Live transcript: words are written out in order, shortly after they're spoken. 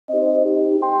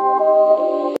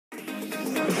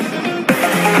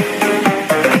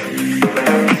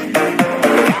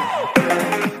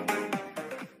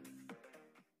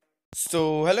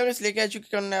लेके आ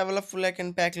चुके हैं नया वाला फुल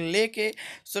आइकन पैक लेके।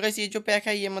 सो गाइस ये जो पैक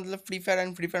है ये मतलब free fire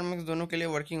and free fire max दोनों के लिए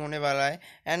वर्किंग होने वाला है।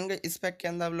 एंड इस पैक के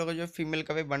अंदर आप लोगों को जो फीमेल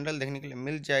का भी बंडल देखने के लिए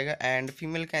मिल जाएगा एंड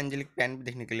फीमेल का एंजेलिक पैन भी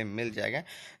देखने के लिए मिल जाएगा,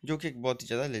 जो कि एक बहुत ही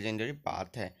ज़्यादा लेजेंडरी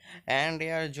बात है। एंड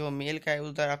यार जो मेल का है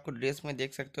उधर आपको ड्रेस में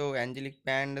देख सकते हो एंजेलिक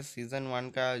पैन सीजन 1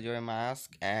 का जो है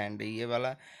मास्क एंड ये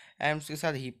वाला एंड उसके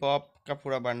साथ हिप हॉप का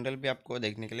पूरा बंडल भी आपको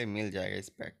देखने के लिए मिल जाएगा इस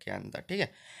पैक के अंदर, ठीक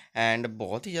है। एंड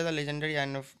बहुत ही ज़्यादा लेजेंडरी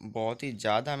एंड बहुत ही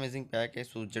ज़्यादा अमेजिंग पैक है।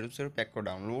 सो जरूर से पैक को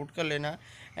डाउनलोड कर लेना।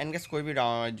 एंड गैस कोई भी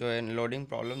जो है लोडिंग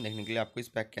प्रॉब्लम देखने के लिए आपको इस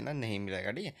पैक के अंदर नहीं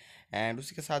मिलेगा, ठीक है। एंड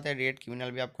उसी के साथ है रेड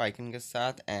क्रिमिनल भी आपको आइकन के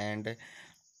साथ एंड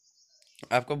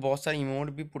आपको बहुत सारे इमोट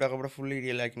भी पूरा का पूरा फुल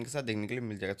रियल आइकन के साथ देखने के लिए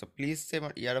मिल जाएगा। तो प्लीज़ से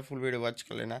यार फुल वीडियो वॉच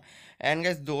कर लेना। एंड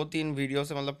गाइस 2-3 वीडियो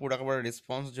से मतलब पूरा का पूरा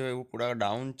रिस्पांस जो है वो पूरा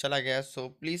डाउन चला गया है। सो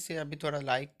प्लीज़ से अभी थोड़ा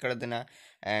लाइक कर देना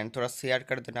एंड थोड़ा शेयर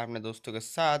कर देना अपने दोस्तों के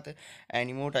साथ। एंड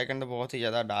इमोट आइकन तो बहुत ही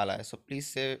ज़्यादा डाला है, सो प्लीज़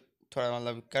से थोड़ा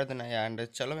मतलब कर देना। एंड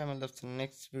चलो मैं मतलब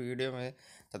नेक्स्ट वीडियो में,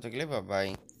 तब तक के लिए बाय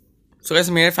बाय। सो गाइस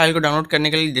मेरे फाइल को डाउनलोड करने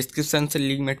के लिए डिस्क्रिप्शन से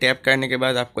लिंक में टैप करने के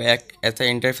बाद आपको एक ऐसा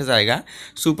इंटरफेस आएगा।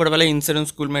 सुपर वाले इंश्योरेंस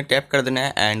स्कूल में टैप कर देना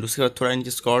है एंड उसके बाद थोड़ा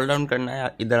नीचे स्क्रॉल डाउन करना है।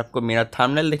 इधर आपको मेरा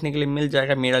थंबनेल देखने के लिए मिल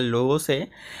जाएगा मेरा लोगो से।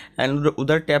 एंड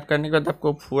उधर टैप करने के बाद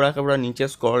आपको पूरा का पूरा नीचे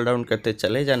स्क्रॉल डाउन करते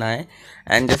चले जाना है।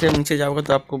 एंड जैसे नीचे जाओगे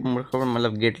तो आपको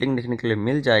मतलब गेट लिंक देखने के लिए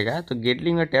मिल जाएगा, तो गेट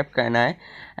लिंक में टैप करना है।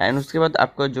 एंड उसके बाद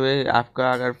आपको जो है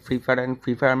आपका अगर free fire and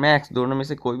free fire max दोनों में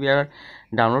से कोई भी अगर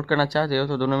डाउनलोड करना चाहते हो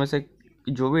तो दोनों में से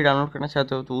जो भी डाउनलोड करना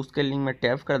चाहते हो तो उसके लिंक में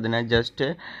टैप कर देना है। जस्ट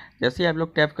जैसे ही आप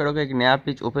लोग टैप करोगे एक नया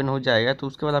पेज ओपन हो जाएगा। तो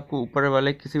उसके बाद आपको ऊपर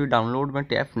वाले किसी भी डाउनलोड में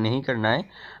टैप नहीं करना है,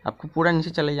 आपको पूरा नीचे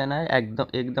चले जाना है,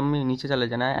 एकदम ही नीचे चले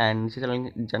जाना है। एंड नीचे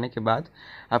चले जाने के बाद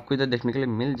आपको इधर देखने के लिए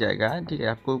मिल जाएगा, ठीक है।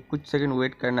 आपको कुछ सेकंड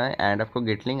वेट करना है एंड आपको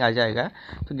गेट लिंक आ जाएगा,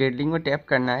 तो गेट लिंक में टैप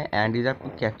करना है। एंड इधर आपको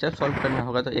कैप्चर सॉल्व करना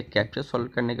होगा, तो एक कैप्चर सॉल्व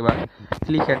करने के बाद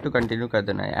क्लिक हेयर टू कंटिन्यू कर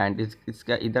देना है। एंड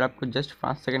इसका इधर आपको जस्ट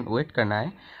 5 सेकंड वेट करना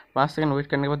है। 5 सेकंड वेट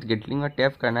करने के बाद गेट लिंक में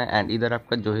टैप करना है एंड इधर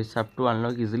आपका जो है सब टू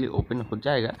अनलॉक इजीली ओपन हो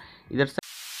जाएगा। इधर से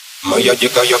Моя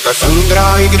дикая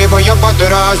Кассандра, игривая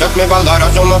подра, затмевала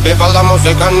разум, убивала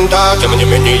музыканта. Тем не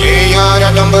менее я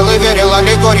рядом был и верил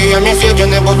аллегориями,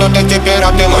 съедены будут эти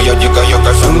пираты. Моя дикая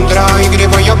Кассандра,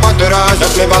 игривая подра,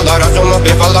 затмевала разум,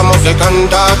 убивала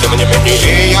музыканта. Тем не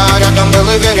менее я рядом был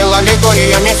и верил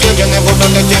аллегориями, съедены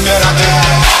будут эти пираты.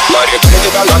 Нарекли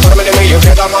тебя накормленные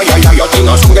вредом, ай-яй-яй, ты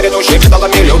нашим грядущим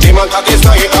предалами любима, как и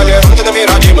сна и толерантными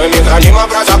родимыми, храним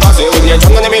про запасы,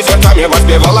 угнетенными сердцами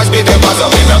воспевалась биты база.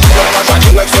 Время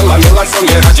пожаденных силами лась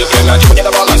умирать, и время чего не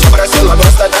давалось, просила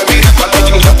просто доверять. Под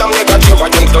этим взглядом негатив,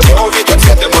 один, кто не увидит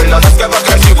свет, и больно тоскливо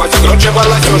красиво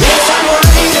закручивалась уже.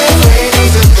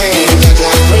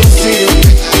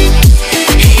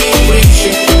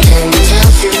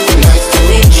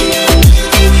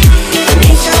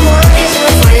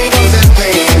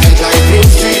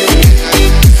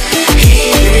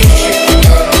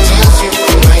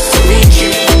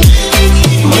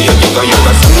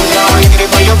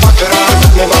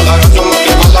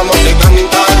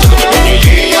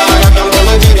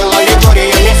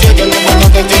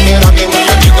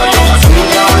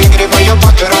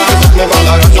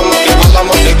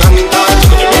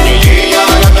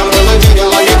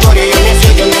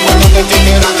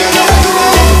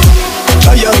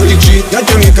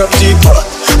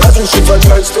 Разрушить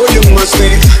вокруг строим мосты.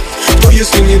 Кто,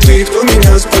 если не ты, кто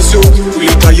меня спасет?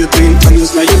 Улетает дым, а не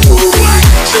знает Бог.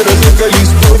 Все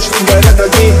разлегались прочь, горят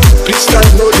огни. Представь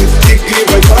роли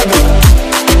игривой падай.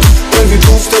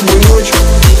 Проведу с тобой ночь.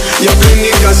 Я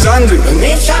пленник Кассандры. And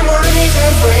if someone is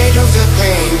afraid of the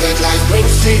pain that life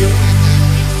brings to you,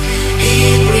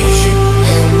 he brings you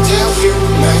and tells you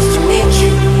nice to meet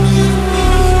you.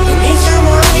 And if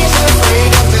someone is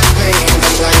afraid of the pain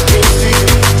that life brings to you,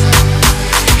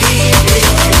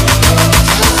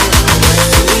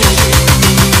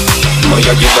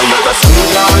 моя дикая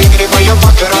Кассандра, игривая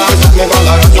подра,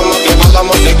 затмевала разум, убивала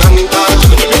музыканта.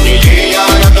 Тем не менее я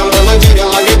рядом был и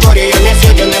верил аллегориями,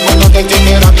 съедены будут эти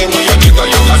пираты. Моя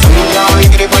дикая Кассандра,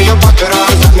 игривая подра,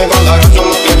 затмевала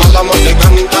разум, убивала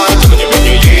музыканта. Тем не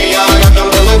менее я рядом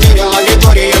был и верил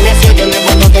аллегориями, съедены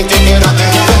будут эти пираты.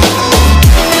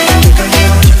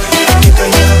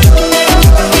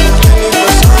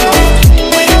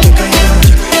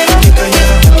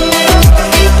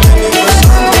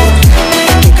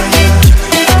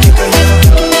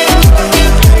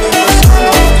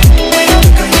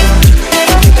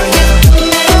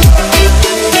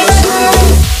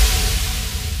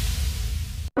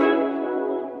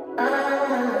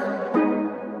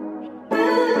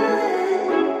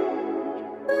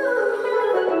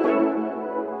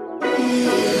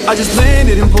 I just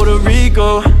landed in Puerto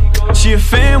Rico. She a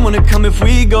fan, wanna come if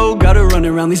we go. Gotta run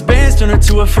around these bands, turn her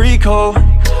to a freak hoe.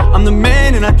 I'm the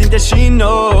man and I think that she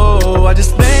know. I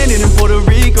just landed in Puerto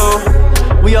Rico.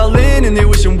 We all in and they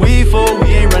wishing we full. We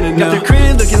ain't running now. Got the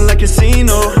crib looking like a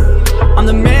casino. I'm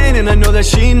the man and I know that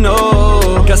she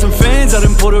know. Got some fans out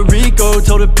in Puerto Rico.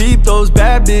 Told her peep those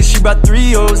bad bitch, she brought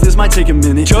 3 O's. This might take a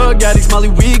minute. Drug addicts, Molly,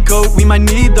 weed coat. We might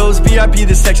need those. VIP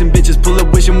the section bitches, pull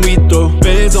up wishing we throw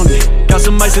bands on it. Got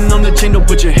some icing on the chain, don't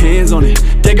put your hands on it.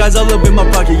 Dead guys all up in my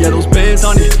pocket, yeah, those bands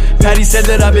on it. Patty said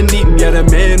that I've been eating, yeah,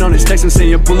 that man on it. Text him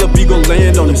saying pull up, he gon'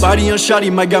 land on it. Body on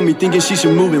shawty might got me thinking she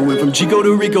should move it. Went from Chico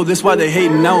to Rico, that's why they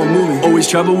hating, now I'm moving. Always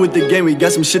travel with the game, we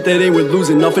got some shit that ain't worth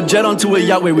losing. Off a jet onto a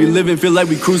yacht where we living, feel like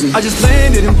we cruising. I just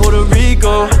landed in Puerto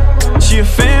Rico. She a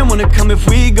fan, wanna come if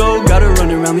we go. Gotta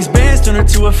run around these bands, turn her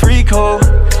to a freak hoe.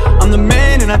 I'm the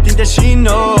man and I think that she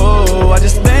know. I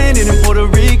just landed in Puerto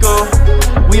Rico.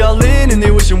 We all in and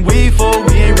they wishing we full.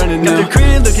 We ain't running now. Got the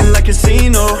crib looking like a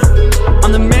casino.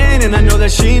 I'm the man and I know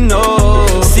that she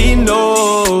knows. She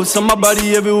knows. On my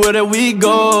body everywhere that we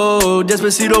go.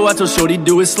 Despacito, I told shorty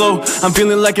do it slow. I'm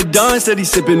feeling like a Don, steady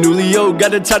sipping Julio. Got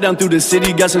to tie down through the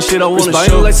city, got some shit I wanna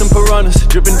show. Like some piranhas,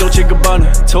 dripping Dolce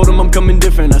Gabbana. Told him I'm coming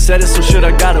different, I said it, so should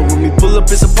I got it. When we pull up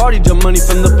it's a party, jump money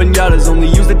from the pinatas. Only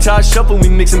use the tie shuffle, we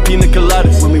mixing pina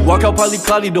coladas. When we walk out probably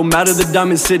cloudy, don't matter the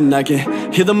diamonds sitting. I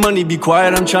can hear the money, be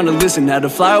quiet, I'm trying to listen. Had to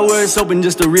fly where it's open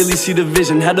just to really see the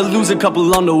vision. Had to lose a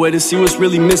couple on the way to see what's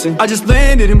really missing. I just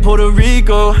landed in Puerto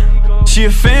Rico. She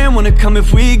a fan, wanna come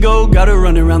if we go. Gotta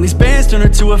run around these bands, turn her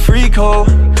to a freak hoe.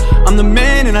 I'm the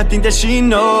man and I think that she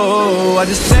know. I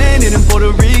just landed in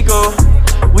Puerto Rico.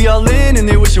 We all in and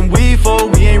they wishing we full.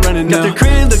 We ain't running now. Got the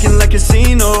crib looking like a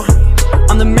casino.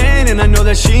 I'm the man and I know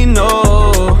that she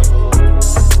know.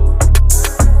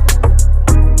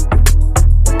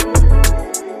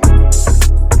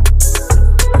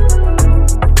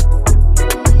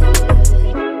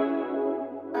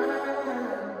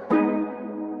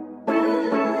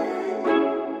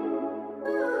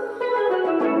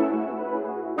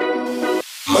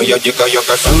 Моя дикая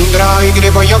Кассандра,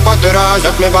 игривая подра,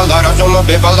 затмевала разум,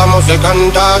 убивала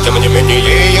музыканта. Тем не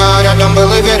менее я рядом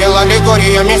был и верил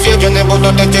аллегориями, съедены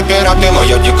будут эти пираты.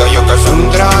 Моя дикая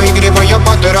Кассандра, игривая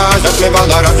подра,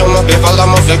 затмевала разум, убивала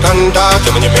музыканта.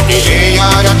 Тем не менее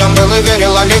я рядом был и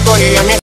верил аллегориями.